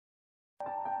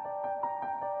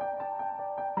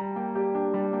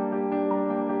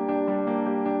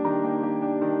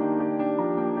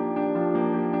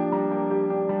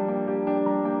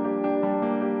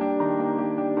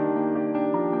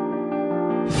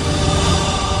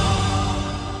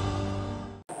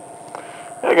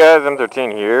Hey guys,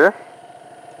 M13 here.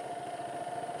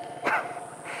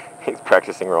 He's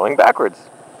practicing rolling backwards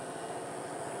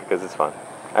because it's fun.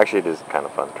 Actually, it is kind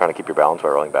of fun. Trying to keep your balance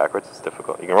while rolling backwards is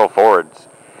difficult. You can roll forwards,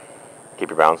 keep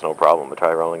your balance no problem, but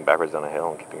try rolling backwards down a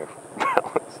hill and keeping your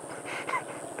balance.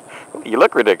 You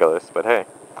look ridiculous, but hey.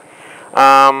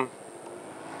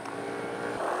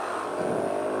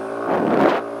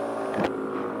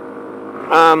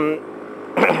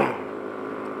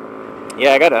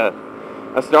 Yeah, I got a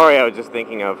story I was just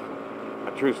thinking of.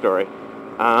 A true story.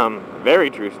 Very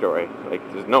true story. Like,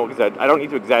 there's no, I don't need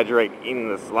to exaggerate in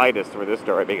the slightest for this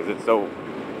story because it's so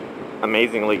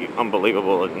amazingly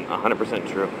unbelievable and 100%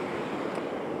 true.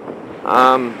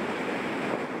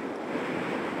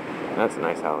 That's a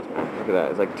nice house, man. Look at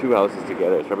that. It's like two houses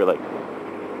together. It's probably like,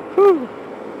 whew.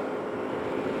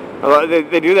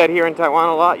 They do that here in Taiwan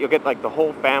a lot. You'll get like the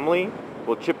whole family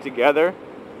will chip together.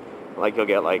 Like you'll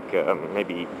get like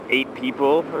maybe 8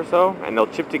 people or so, and they'll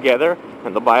chip together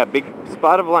and they'll buy a big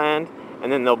spot of land,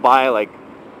 and then they'll buy like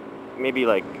maybe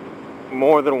like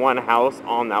more than one house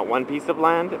on that one piece of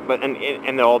land, but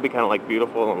and they'll all be kind of like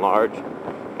beautiful and large,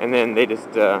 and then they just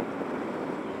and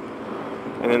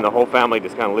then the whole family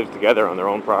just kind of lives together on their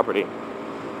own property.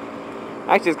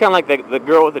 Actually, it's kind of like the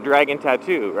girl with the dragon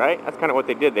tattoo, right? That's kind of what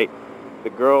they did. The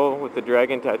girl with the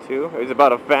dragon tattoo. It was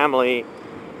about a family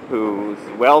who's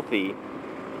wealthy,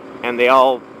 and they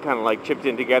all kind of like chipped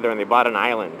in together and they bought an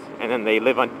island, and then they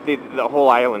live on the whole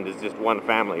island is just one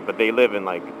family, but they live in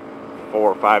like 4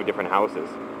 or 5 different houses,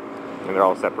 and they're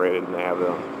all separated and they have their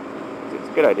own. It's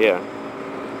a good idea.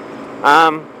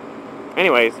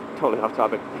 Anyways, totally off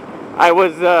topic. I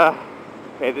was I've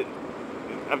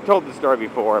told the story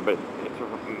before, but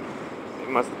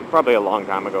probably a long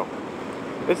time ago.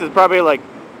 This is probably like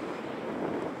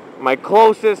my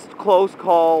closest close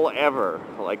call ever.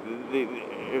 Like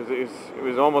it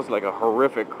was almost like a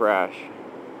horrific crash.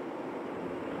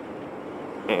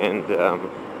 And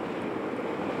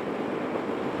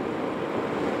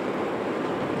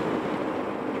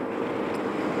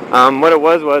what it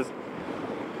was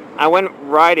I went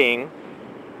riding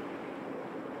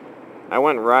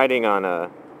on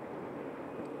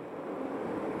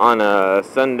a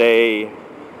Sunday.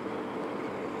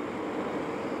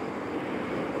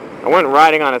 I went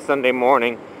riding on a Sunday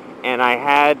morning, and I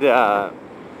had a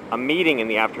meeting in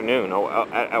the afternoon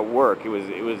at work. It was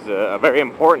a very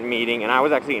important meeting, and I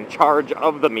was actually in charge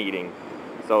of the meeting.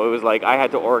 So it was like I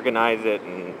had to organize it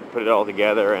and put it all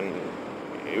together, and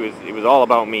it was all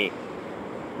about me.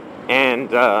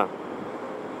 And I,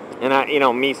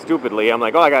 me stupidly, I'm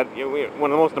like, oh, I got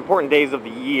one of the most important days of the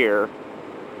year,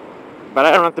 but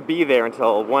I don't have to be there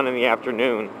until 1 in the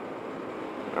afternoon.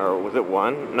 Or was it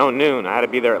 1? No, noon. I had to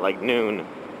be there at like noon.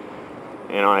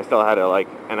 I still had to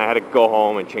and I had to go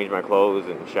home and change my clothes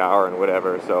and shower and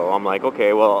whatever. So I'm like,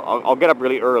 okay, well, I'll get up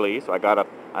really early. So I got up,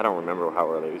 I don't remember how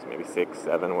early it was, maybe 6,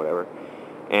 7, whatever.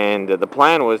 And the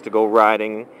plan was to go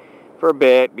riding for a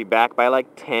bit, be back by like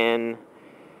 10,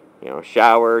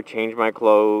 shower, change my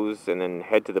clothes, and then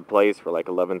head to the place for like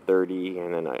 11:30,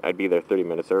 and then I'd be there 30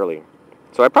 minutes early.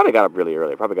 So I probably got up really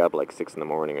early. I probably got up like 6 in the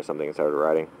morning or something and started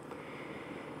riding.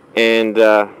 And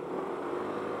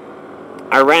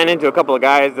I ran into a couple of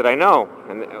guys that I know,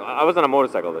 and I was on a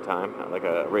motorcycle at the time, like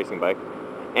a racing bike,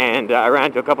 and I ran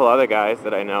into a couple of other guys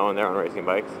that I know, and they're on racing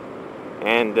bikes,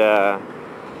 and I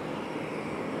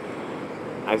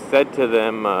said to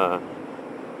them,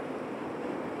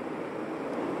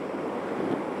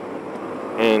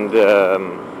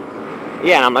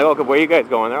 yeah, and I'm like, okay, where are you guys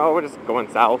going? Oh, we're just going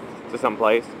south to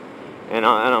someplace, and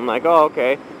I'm like, oh,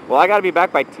 okay, well, I got to be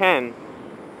back by 10.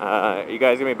 You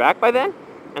guys gonna be back by then?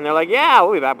 And they're like, yeah,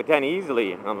 we'll be back by 10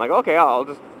 easily. And I'm like, okay, I'll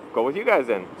just go with you guys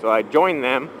then. So I joined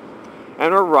them,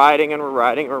 and we're riding, and we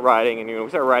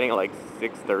start riding at like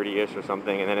 6:30ish or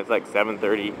something, and then it's like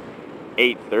 7:30,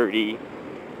 8:30,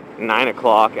 9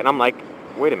 o'clock, and I'm like,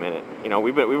 wait a minute,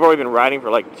 we've already been riding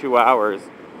for like 2 hours,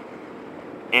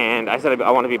 and I said I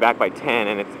want to be back by 10,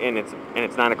 and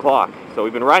it's 9 o'clock. So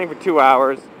we've been riding for 2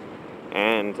 hours,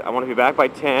 and I want to be back by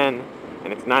 10.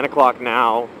 And it's 9 o'clock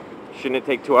now. Shouldn't it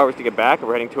take 2 hours to get back?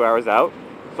 We're heading 2 hours out.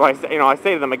 So I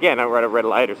say to them again, I read a red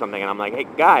light or something, and I'm like, hey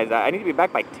guys, I need to be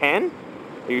back by 10.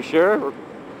 Are you sure?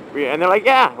 And they're like,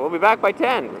 yeah, we'll be back by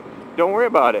 10. Don't worry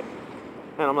about it.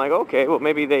 And I'm like, okay, well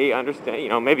maybe they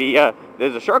understand. Maybe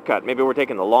there's a shortcut. Maybe we're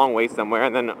taking the long way somewhere,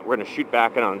 and then we're gonna shoot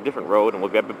back on a different road, and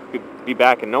we'll be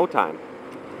back in no time.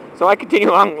 So I continue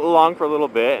along for a little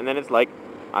bit, and then it's like,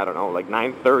 I don't know, like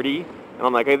 9:30. And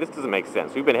I'm like, hey, this doesn't make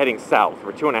sense. We've been heading south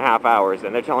for 2.5 hours,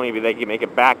 and they're telling me they can make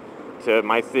it back to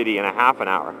my city in a half an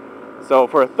hour. So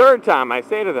for a third time, I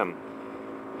say to them,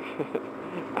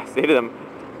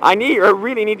 I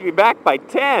really need to be back by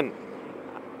 10.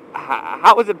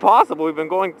 How is it possible? We've been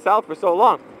going south for so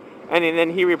long. And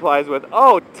then he replies with,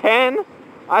 oh, 10?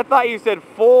 I thought you said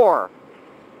 4.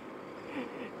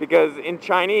 Because in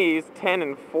Chinese, 10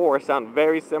 and 4 sound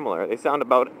very similar. They sound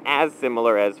about as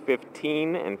similar as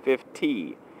 15 and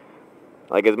 50.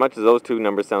 Like, as much as those two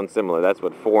numbers sound similar, that's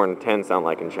what 4 and 10 sound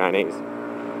like in Chinese.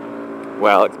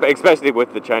 Well, especially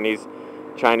with the Chinese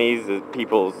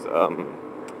people's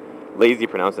lazy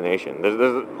pronunciation.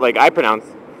 There's like, I pronounce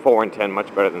 4 and 10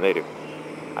 much better than they do.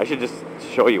 I should just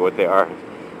show you what they are.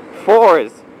 4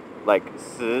 is like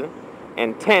si,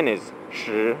 and 10 is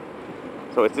shi.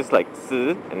 So it's just like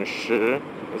si and shi.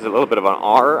 There's a little bit of an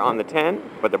R on the 10,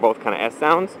 but they're both kind of S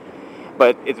sounds.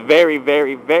 But it's very,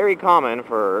 very, very common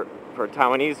for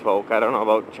Taiwanese folk, I don't know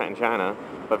about China,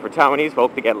 but for Taiwanese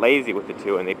folk to get lazy with the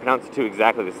two, and they pronounce the two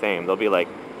exactly the same. They'll be like,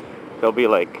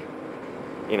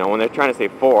 you know, when they're trying to say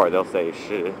 4, they'll say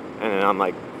shi, and then I'm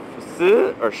like,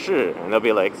 si or shi, and they'll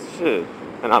be like shi,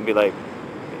 and I'll be like,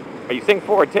 are you saying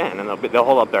 4 or 10? And they'll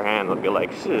hold up their hand, they'll be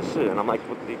like shi, and I'm like,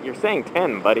 well, you're saying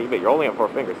 10, buddy, but you're only on 4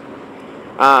 fingers.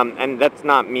 And that's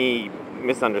not me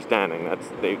misunderstanding.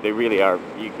 They really are.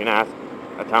 You can ask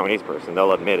a Taiwanese person,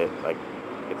 they'll admit it. Like,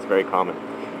 it's very common.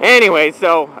 Anyway,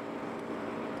 so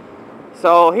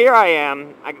here I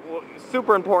am.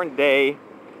 Super important day.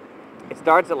 It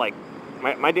starts at like,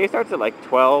 my day starts at like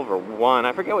 12 or 1.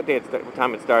 I forget what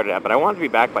time it started at, but I wanted to be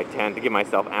back by 10 to give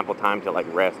myself ample time to like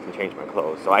rest and change my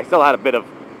clothes. So I still had a bit of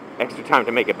extra time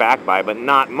to make it back by, but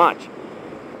not much.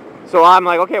 So I'm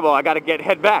like, okay, well, I got to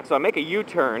head back. So I make a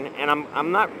U-turn, and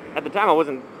I'm not, at the time I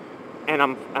wasn't, and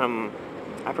I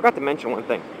forgot to mention one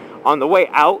thing. On the way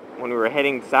out, when we were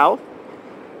heading south,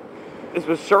 this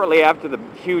was shortly after the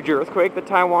huge earthquake that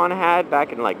Taiwan had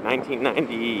back in like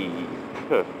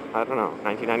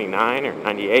 1999 or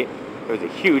 98. There was a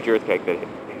huge earthquake that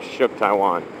shook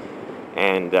Taiwan.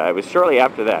 And it was shortly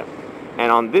after that.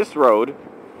 And on this road,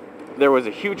 there was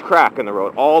a huge crack in the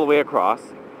road all the way across.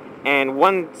 And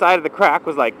one side of the crack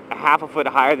was like a half a foot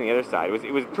higher than the other side.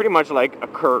 It was pretty much like a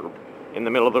curb in the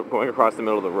middle of going across the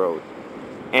middle of the road.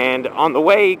 And on the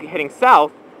way heading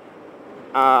south,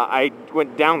 I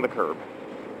went down the curb.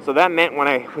 So that meant when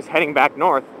I was heading back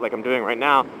north, like I'm doing right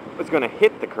now, I was going to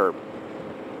hit the curb.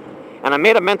 And I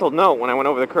made a mental note when I went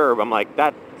over the curb. I'm like,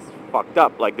 that's fucked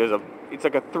up. Like it's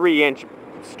like a 3-inch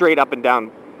straight up and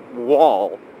down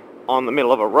wall on the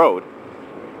middle of a road.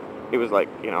 It was like,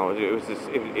 you know, it was just,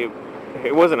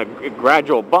 it wasn't a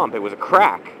gradual bump. It was a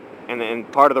crack. And then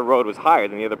part of the road was higher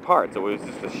than the other part. So it was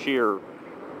just a sheer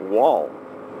wall.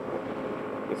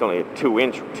 It's only a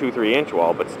 3-inch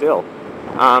wall, but still.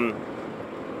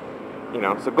 You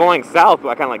know, so going south,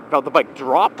 I kind of like felt the bike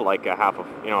drop like a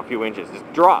few inches,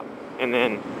 just drop. And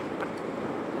then,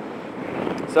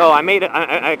 so I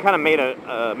kind of made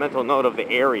a mental note of the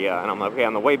area, and I'm like, okay,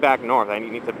 on the way back north, I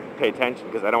need to pay attention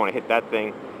because I don't want to hit that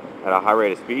thing at a high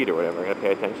rate of speed or whatever. I got to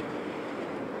pay attention.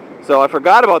 So I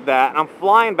forgot about that, and I'm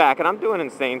flying back, and I'm doing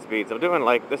insane speeds. I'm doing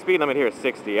like, the speed limit here is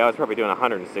 60. I was probably doing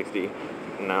 160.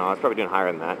 No, I was probably doing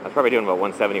higher than that. I was probably doing about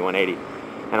 170, 180.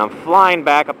 And I'm flying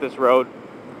back up this road,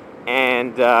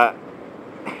 and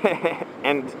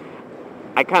and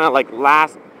I kind of like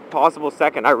last possible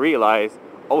second, I realized,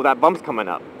 oh, that bump's coming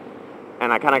up.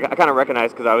 And I kind of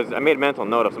recognized because I made a mental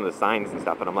note of some of the signs and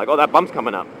stuff, and I'm like, oh, that bump's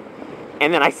coming up.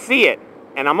 And then I see it,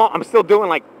 and I'm still doing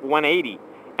like 180,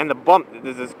 and the bump,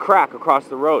 there's this crack across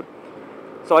the road.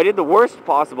 So I did the worst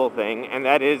possible thing, and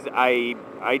that is I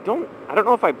don't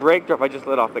know if I braked or if I just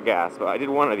let off the gas, but I did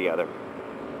one or the other.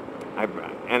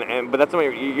 But that's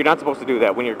something you're not supposed to do.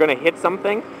 That when you're going to hit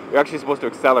something, you're actually supposed to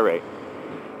accelerate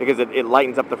because it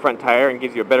lightens up the front tire and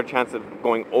gives you a better chance of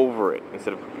going over it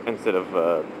instead of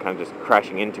kind of just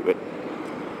crashing into it.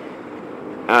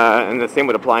 And the same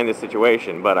would apply in this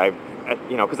situation. But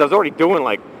because I was already doing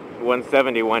like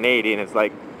 170, 180, and it's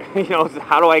like,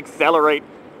 how do I accelerate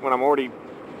when I'm already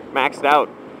maxed out?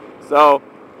 So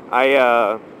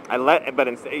I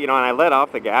let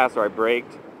off the gas, or I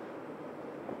braked.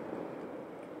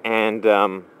 And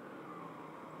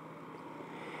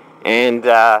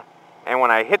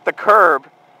when I hit the curb,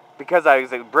 because I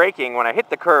was braking, when I hit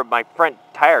the curb, my front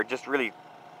tire just really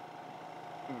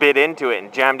bit into it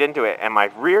and jammed into it, and my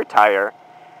rear tire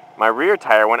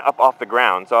went up off the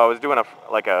ground. So I was doing a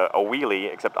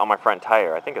wheelie, except on my front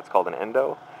tire. I think it's called an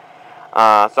endo.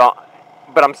 I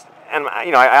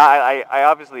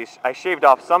obviously shaved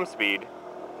off some speed,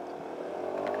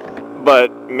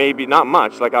 but maybe not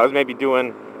much. Like I was maybe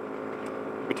doing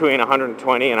between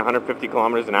 120 and 150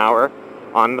 kilometers an hour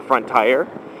on the front tire,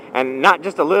 and not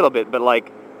just a little bit, but like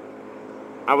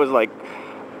I was like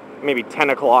maybe 10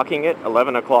 o'clocking it,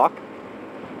 11 o'clock.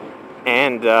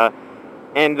 And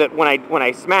when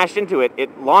I smashed into it,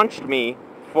 it launched me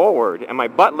forward, and my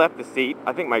butt left the seat.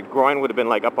 I think my groin would have been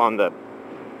like up on the,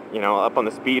 up on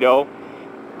the speedo.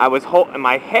 And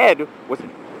my head was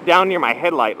down near my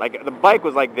headlight. Like, the bike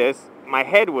was like this. My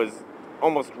head was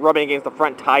almost rubbing against the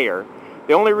front tire.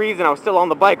 The only reason I was still on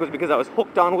the bike was because I was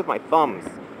hooked on with my thumbs.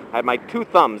 I had my 2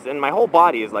 thumbs, and my whole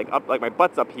body is like up, like my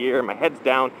butt's up here, my head's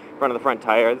down in front of the front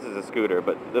tire. This is a scooter,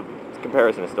 but the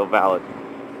comparison is still valid.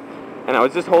 And I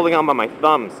was just holding on by my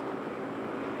thumbs.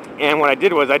 And what I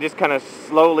did was I just kind of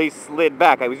slowly slid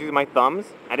back. I was using my thumbs.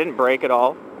 I didn't brake at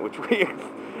all, which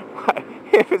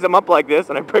if I'm up like this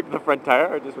and I braked the front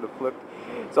tire, I just would have flipped.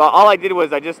 So all I did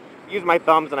was I just used my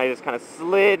thumbs and I just kind of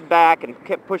slid back and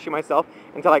kept pushing myself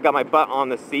until I got my butt on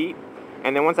the seat.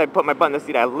 And then once I put my butt in the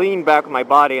seat, I leaned back with my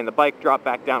body and the bike dropped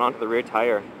back down onto the rear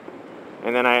tire.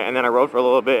 And then I rode for a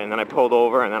little bit, and then I pulled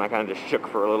over, and then I kind of just shook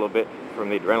for a little bit from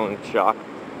the adrenaline shock.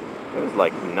 It was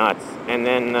like nuts. And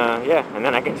then and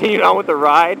then I continued on with the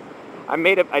ride. I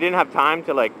didn't have time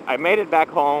to I made it back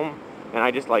home, and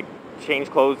I just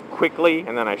changed clothes quickly,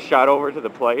 and then I shot over to the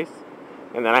place,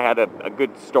 and then I had a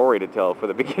good story to tell for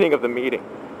the beginning of the meeting.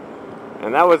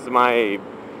 And that was I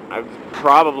was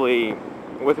probably,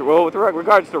 with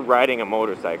regards to riding a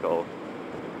motorcycle,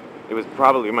 it was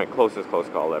probably my closest close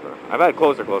call ever. I've had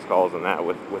closer close calls than that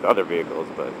with other vehicles,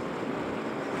 but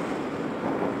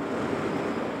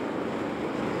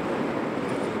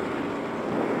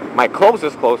my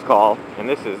closest close call, and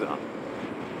this is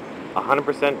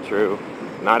 100% true,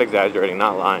 not exaggerating,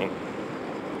 not lying.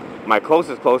 My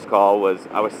closest close call was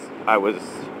I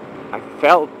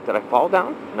felt, did I fall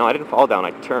down? No, I didn't fall down.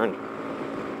 I turned.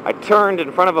 I turned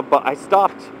in front of a bus. I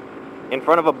stopped in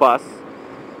front of a bus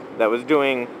that was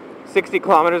doing 60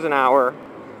 kilometers an hour,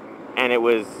 and it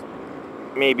was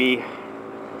maybe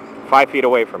 5 feet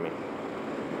away from me.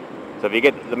 So if you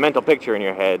get the mental picture in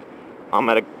your head, I'm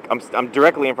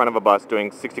directly in front of a bus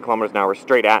doing 60 kilometers an hour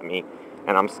straight at me,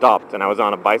 and I'm stopped, and I was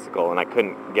on a bicycle, and I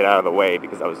couldn't get out of the way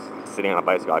because I was sitting on a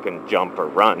bicycle. I couldn't jump or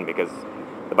run because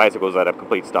the bicycle was at a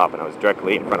complete stop, and I was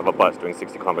directly in front of a bus doing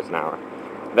 60 kilometers an hour.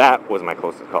 That was my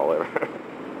closest call ever.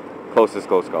 Closest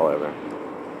close call ever.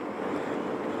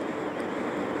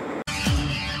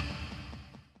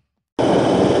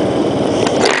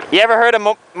 You ever heard of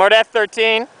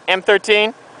M13?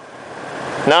 M13?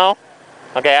 No?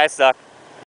 Okay, I suck.